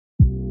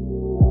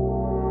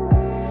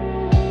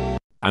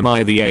Am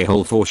I the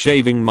a-hole for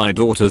shaving my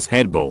daughter's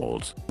head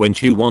bald when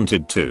she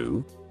wanted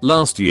to?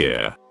 Last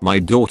year, my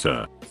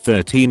daughter,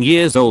 13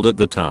 years old at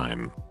the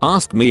time,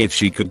 asked me if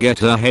she could get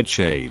her head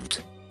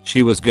shaved.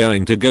 She was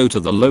going to go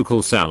to the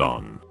local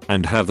salon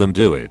and have them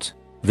do it.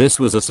 This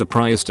was a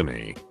surprise to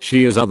me.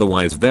 She is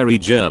otherwise very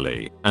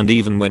girly, and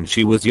even when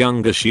she was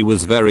younger she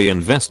was very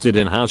invested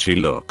in how she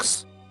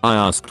looks. I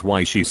asked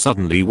why she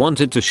suddenly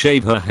wanted to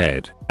shave her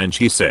head, and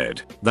she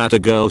said that a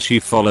girl she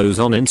follows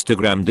on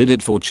Instagram did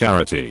it for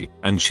charity,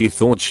 and she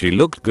thought she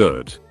looked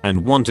good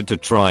and wanted to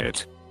try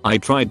it. I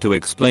tried to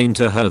explain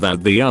to her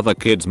that the other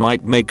kids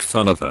might make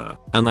fun of her,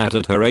 and that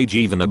at her age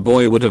even a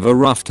boy would have a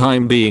rough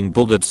time being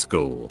bullied at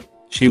school.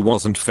 She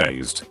wasn't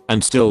fazed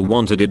and still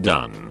wanted it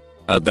done.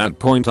 At that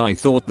point I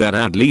thought that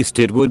at least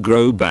it would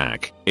grow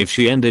back if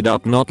she ended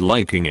up not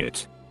liking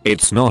it.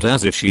 It's not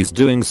as if she's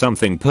doing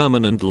something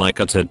permanent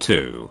like a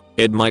tattoo.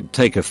 It might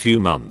take a few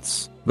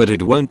months, but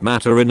it won't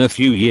matter in a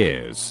few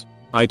years.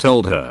 I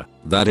told her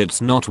that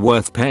it's not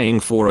worth paying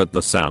for at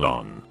the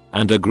salon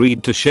and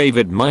agreed to shave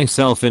it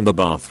myself in the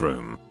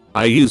bathroom.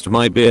 I used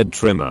my beard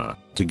trimmer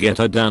to get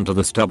her down to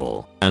the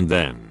stubble and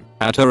then,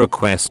 at her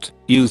request,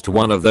 used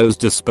one of those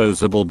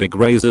disposable big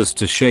razors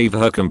to shave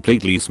her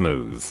completely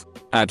smooth.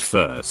 At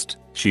first,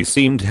 she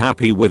seemed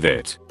happy with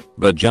it,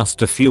 but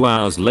just a few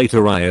hours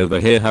later I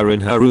overhear her in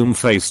her room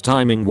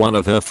FaceTiming one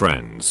of her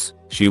friends.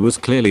 She was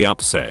clearly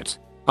upset.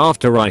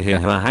 After I hear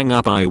her hang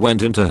up I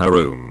went into her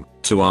room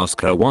to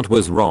ask her what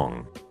was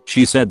wrong.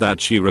 She said that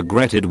she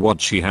regretted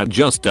what she had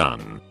just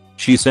done.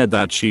 She said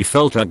that she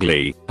felt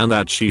ugly and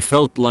that she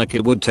felt like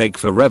it would take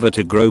forever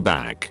to grow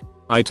back.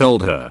 I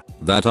told her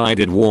that I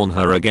did warn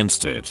her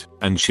against it,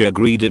 and she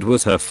agreed it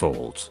was her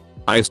fault.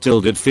 I still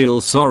did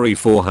feel sorry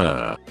for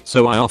her,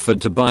 so I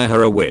offered to buy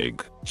her a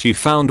wig. She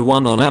found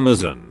one on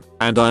Amazon,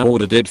 and I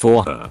ordered it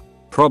for her.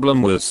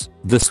 Problem was,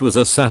 this was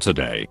a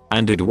Saturday,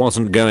 and it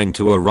wasn't going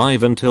to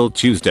arrive until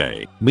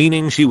Tuesday,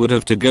 meaning she would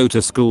have to go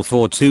to school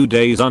for 2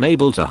 days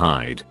unable to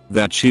hide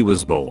that she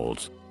was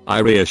bald. I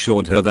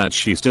reassured her that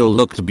she still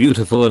looked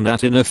beautiful and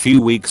that in a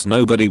few weeks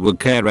nobody would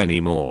care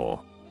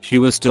anymore. She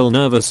was still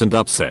nervous and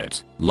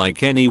upset,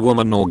 like any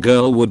woman or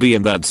girl would be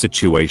in that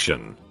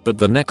situation, but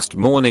the next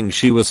morning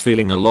she was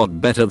feeling a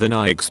lot better than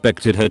I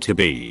expected her to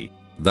be.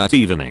 That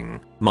evening,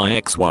 my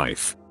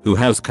ex-wife, who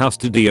has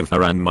custody of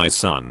her and my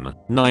son,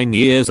 9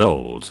 years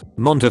old,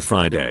 Monte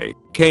Friday,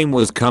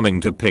 was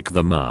coming to pick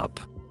them up.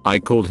 I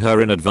called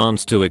her in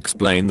advance to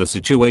explain the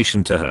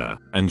situation to her,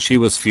 and she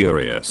was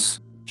furious.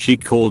 She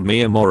called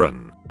me a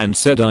moron and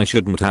said I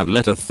shouldn't have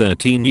let a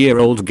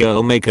 13-year-old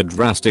girl make a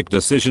drastic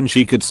decision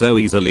she could so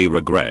easily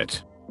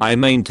regret. I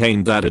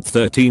maintained that at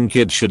 13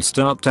 kids should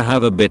start to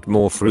have a bit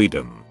more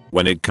freedom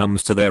when it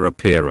comes to their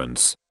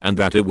appearance, and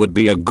that it would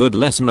be a good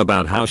lesson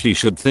about how she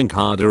should think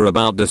harder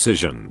about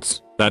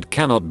decisions that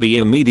cannot be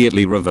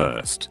immediately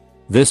reversed.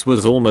 This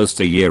was almost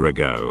a year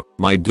ago.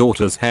 My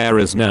daughter's hair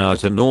is now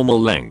at a normal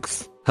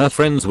length. Her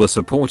friends were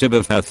supportive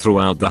of her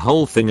throughout the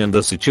whole thing and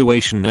the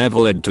situation never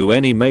led to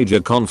any major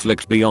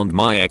conflict beyond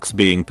my ex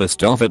being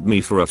pissed off at me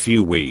for a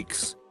few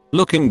weeks.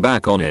 Looking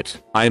back on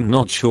it, I'm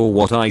not sure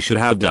what I should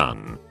have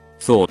done.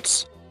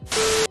 Thoughts?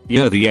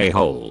 You're the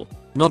a-hole.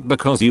 Not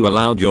because you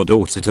allowed your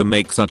daughter to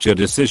make such a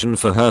decision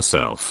for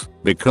herself.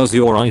 Because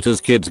your AITA's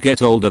kids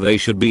get older they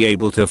should be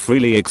able to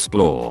freely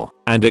explore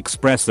and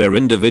express their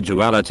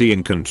individuality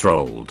in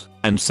controlled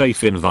and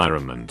safe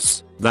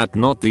environments. That's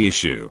not the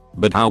issue.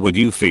 But how would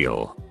you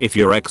feel if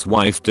your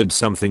ex-wife did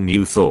something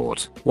you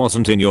thought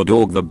wasn't in your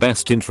dog the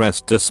best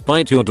interest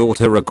despite your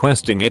daughter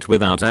requesting it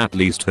without at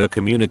least her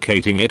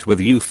communicating it with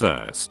you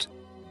first?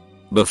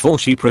 Before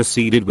she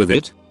proceeded with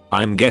it?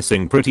 I'm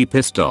guessing pretty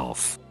pissed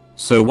off.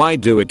 So why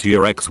do it to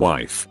your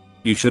ex-wife?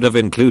 You should have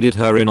included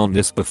her in on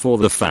this before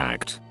the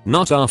fact,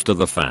 not after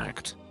the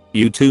fact.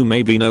 You two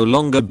maybe no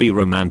longer be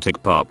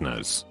romantic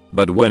partners,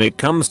 but when it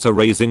comes to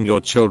raising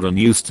your children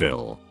you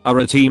still are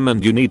a team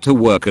and you need to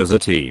work as a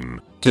team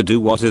to do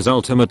what is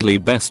ultimately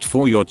best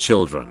for your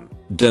children.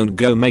 Don't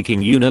go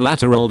making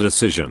unilateral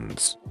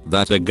decisions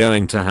that are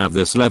going to have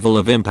this level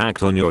of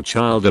impact on your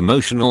child's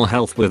emotional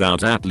health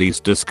without at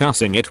least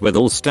discussing it with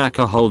all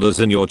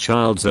stakeholders in your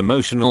child's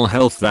emotional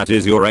health, that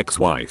is your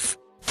ex-wife.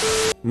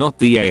 Not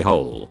the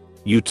a-hole.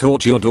 You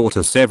taught your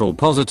daughter several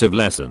positive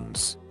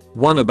lessons.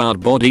 One about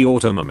body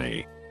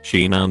autonomy.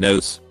 She now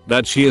knows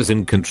that she is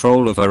in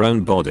control of her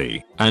own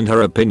body and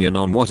her opinion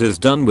on what is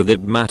done with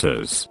it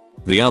matters.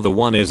 The other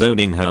one is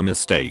owning her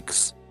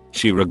mistakes.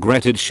 She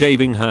regretted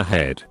shaving her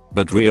head,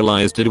 but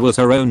realized it was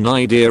her own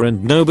idea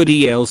and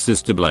nobody else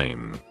is to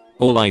blame.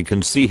 All I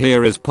can see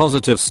here is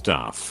positive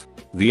stuff.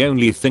 The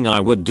only thing I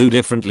would do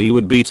differently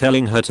would be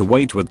telling her to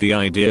wait with the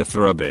idea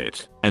for a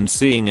bit and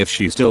seeing if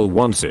she still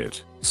wants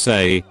it,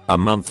 say, a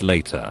month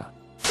later.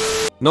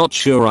 Not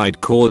sure I'd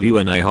call you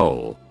an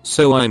a-hole,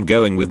 so I'm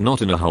going with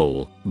not in a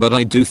hole, but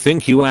I do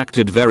think you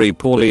acted very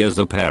poorly as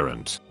a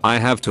parent. I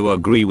have to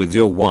agree with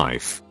your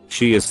wife.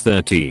 She is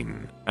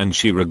 13. and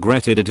she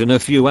regretted it in a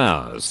few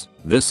hours.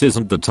 This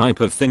isn't the type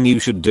of thing you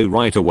should do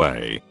right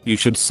away. You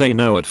should say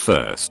no at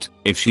first.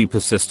 If she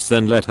persists,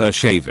 then let her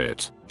shave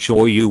it.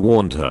 Sure, you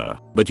warned her,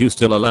 but you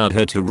still allowed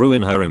her to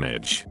ruin her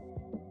image.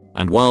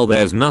 And while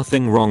there's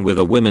nothing wrong with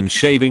a woman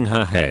shaving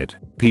her head,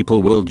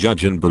 people will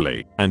judge and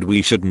bully, and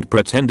we shouldn't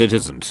pretend it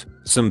isn't.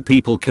 Some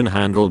people can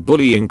handle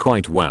bullying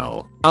quite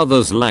well,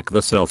 others lack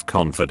the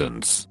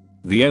self-confidence.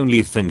 The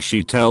only thing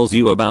she tells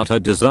you about her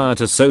desire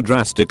to so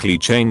drastically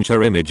change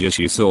her image is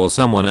she saw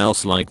someone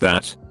else like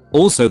that.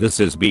 Also, this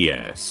is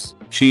BS.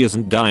 She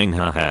isn't dyeing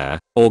her hair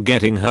or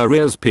getting her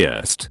ears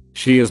pierced.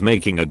 She is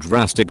making a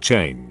drastic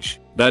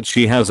change. That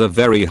she has a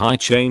very high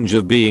chance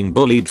of being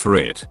bullied for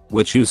it,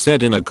 which you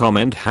said in a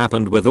comment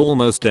happened with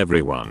almost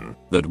everyone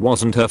that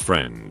wasn't her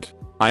friend.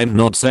 I'm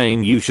not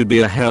saying you should be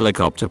a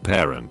helicopter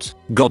parent.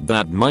 God,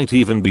 that might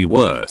even be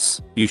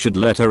worse. You should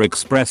let her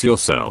express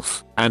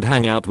yourself and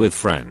hang out with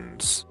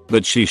friends,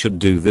 but she should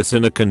do this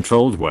in a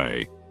controlled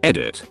way.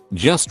 Edit.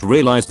 Just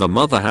realized the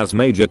mother has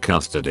major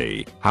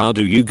custody. How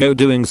do you go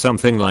doing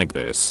something like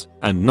this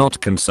and not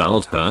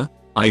consult her?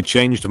 I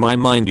changed my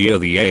mind, you're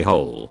the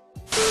a-hole.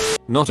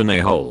 Not an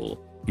a-hole.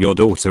 Your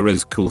daughter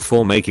is cool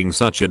for making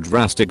such a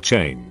drastic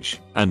change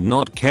and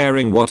not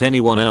caring what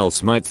anyone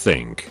else might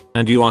think,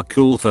 and you are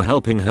cool for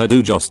helping her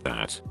do just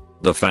that.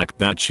 The fact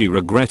that she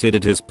regretted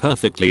it is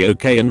perfectly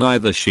okay, and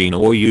neither she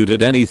nor you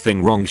did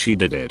anything wrong. She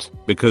did it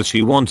because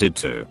she wanted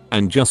to,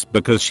 and just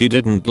because she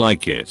didn't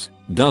like it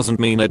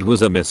doesn't mean it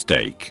was a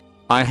mistake.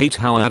 I hate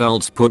how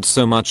adults put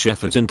so much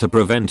effort into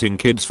preventing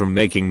kids from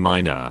making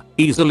minor,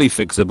 easily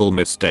fixable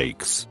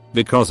mistakes,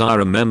 because I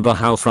remember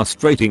how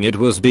frustrating it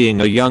was being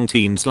a young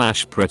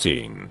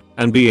teen/preteen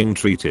and being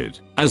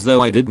treated as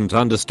though I didn't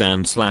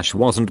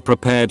understand/wasn't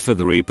prepared for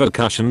the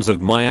repercussions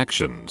of my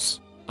actions.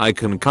 I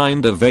can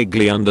kinda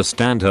vaguely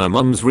understand her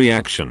mum's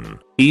reaction.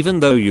 Even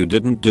though you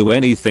didn't do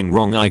anything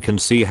wrong, I can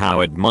see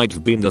how it might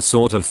have been the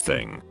sort of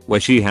thing where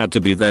she had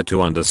to be there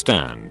to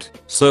understand.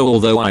 So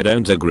although I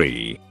don't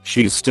agree,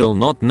 she's still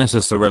not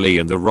necessarily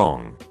in the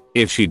wrong.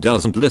 If she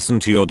doesn't listen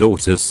to your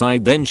daughter's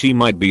side, then she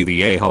might be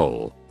the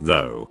a-hole,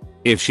 though.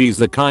 If she's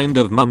the kind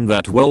of mum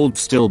that would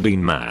still be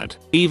mad,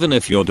 even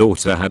if your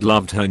daughter had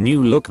loved her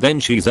new look, then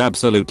she's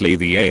absolutely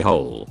the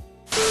a-hole.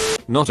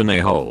 Not an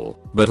a-hole,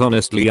 but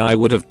honestly I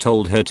would have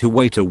told her to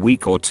wait a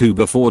week or two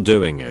before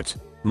doing it.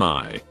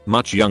 My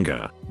much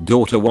younger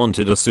daughter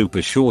wanted a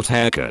super short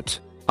haircut.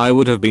 I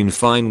would have been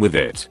fine with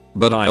it,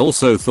 but I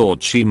also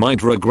thought she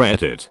might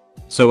regret it.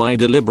 So I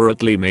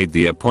deliberately made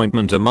the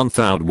appointment a month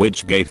out,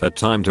 which gave her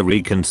time to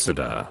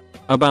reconsider.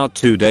 About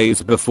 2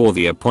 days before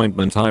the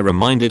appointment, I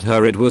reminded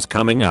her it was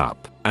coming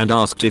up and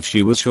asked if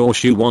she was sure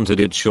she wanted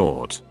it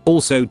short.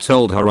 Also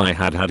told her I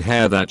had had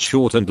hair that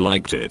short and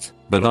liked it,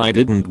 but I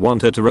didn't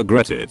want her to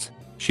regret it.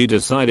 She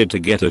decided to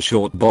get a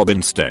short bob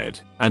instead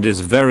and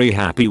is very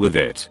happy with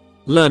it.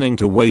 Learning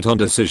to wait on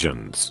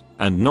decisions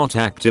and not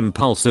act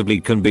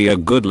impulsively can be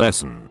a good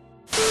lesson.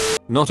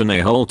 Not an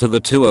a-hole to the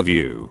two of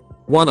you.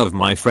 One of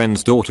my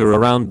friend's daughter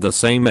around the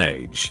same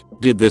age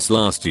did this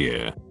last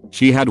year.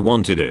 She had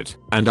wanted it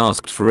and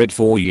asked for it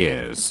for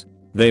years.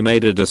 They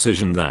made a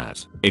decision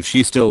that if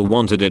she still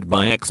wanted it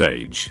by X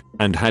age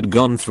and had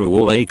gone through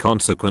all the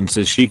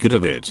consequences she could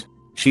have it.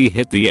 She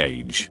hit the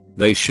age,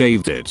 they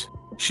shaved it.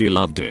 She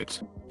loved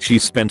it. She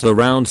spent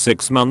around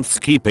 6 months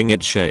keeping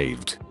it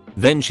shaved.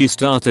 Then she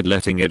started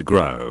letting it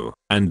grow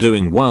and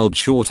doing wild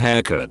short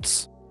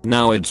haircuts.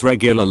 Now it's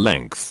regular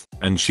length,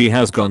 and she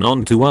has gone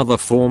on to other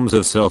forms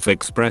of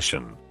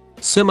self-expression.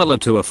 Similar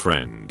to a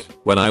friend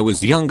when I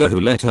was younger who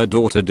let her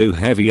daughter do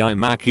heavy eye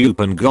makeup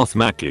and goth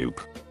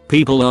makeup.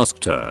 People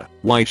asked her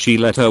why she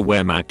let her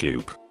wear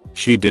makeup.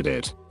 She did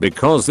it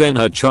because then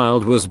her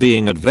child was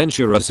being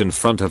adventurous in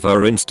front of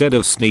her instead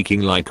of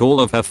sneaking like all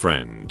of her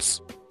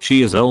friends.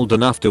 She is old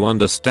enough to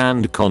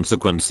understand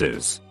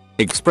consequences.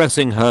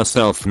 Expressing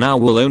herself now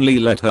will only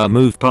let her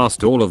move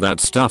past all of that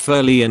stuff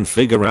early and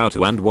figure out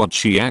who and what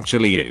she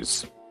actually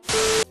is.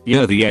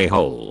 You're the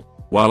a-hole.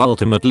 While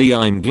ultimately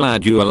I'm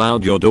glad you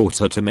allowed your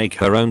daughter to make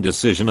her own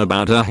decision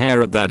about her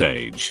hair at that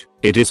age,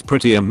 it is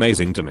pretty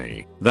amazing to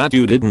me that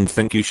you didn't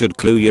think you should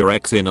clue your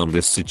ex in on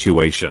this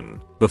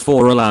situation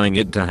before allowing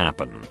it to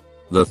happen.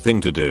 The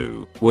thing to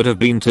do would have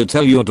been to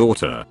tell your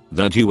daughter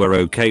that you were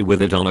okay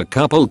with it on a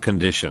couple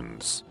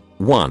conditions.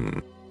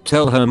 1.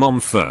 Tell her mom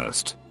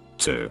first.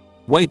 2.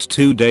 Wait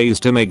 2 days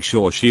to make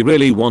sure she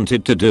really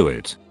wanted to do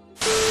it.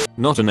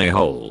 Not an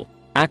a-hole.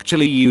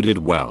 Actually, you did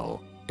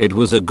well. It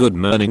was a good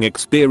learning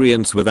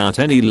experience without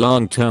any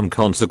long-term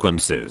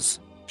consequences.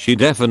 She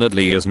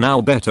definitely is now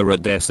better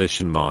at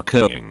decision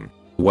making.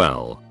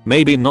 Well,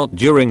 maybe not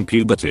during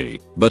puberty,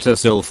 but a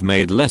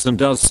self-made lesson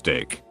does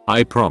stick,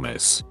 I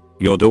promise.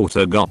 Your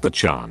daughter got the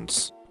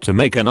chance to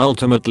make an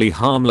ultimately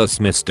harmless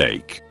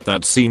mistake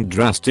that seemed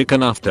drastic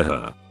enough to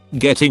her.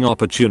 Getting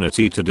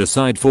opportunity to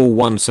decide for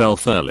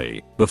oneself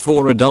early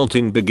before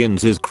adulting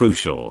begins is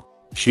crucial.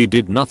 She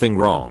did nothing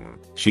wrong.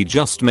 She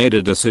just made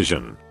a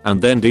decision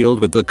and then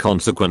dealt with the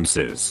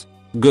consequences.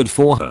 Good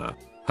for her.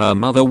 Her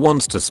mother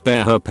wants to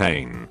spare her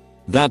pain.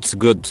 That's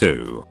good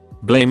too.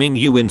 Blaming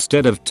you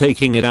instead of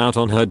taking it out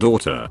on her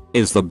daughter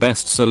is the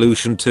best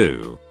solution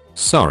too.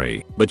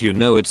 Sorry, but you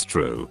know it's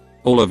true.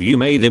 All of you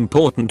made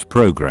important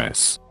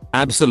progress.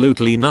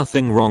 Absolutely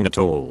nothing wrong at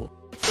all.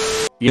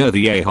 You're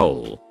the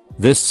a-hole.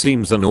 This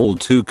seems an all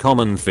too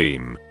common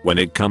theme when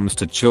it comes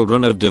to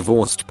children of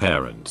divorced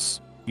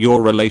parents.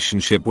 Your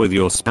relationship with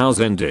your spouse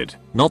ended,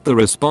 not the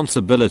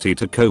responsibility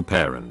to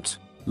co-parent.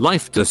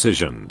 Life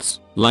decisions,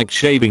 like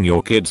shaving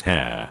your kid's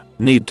hair,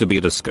 need to be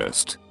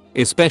discussed.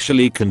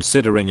 Especially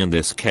considering in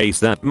this case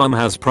that mum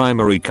has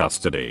primary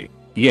custody.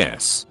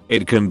 Yes,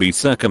 it can be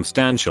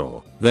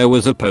circumstantial. There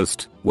was a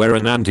post where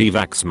an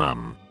anti-vax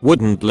mum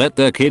wouldn't let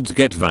their kids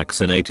get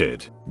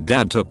vaccinated.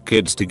 Dad took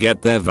kids to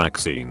get their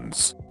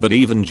vaccines, but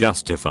even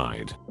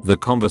justified, the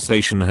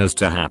conversation has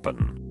to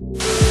happen.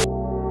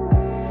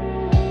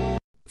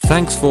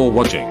 Thanks for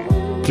watching.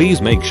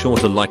 Please make sure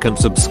to like and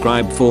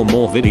subscribe for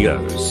more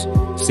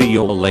videos. See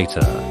you all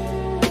later.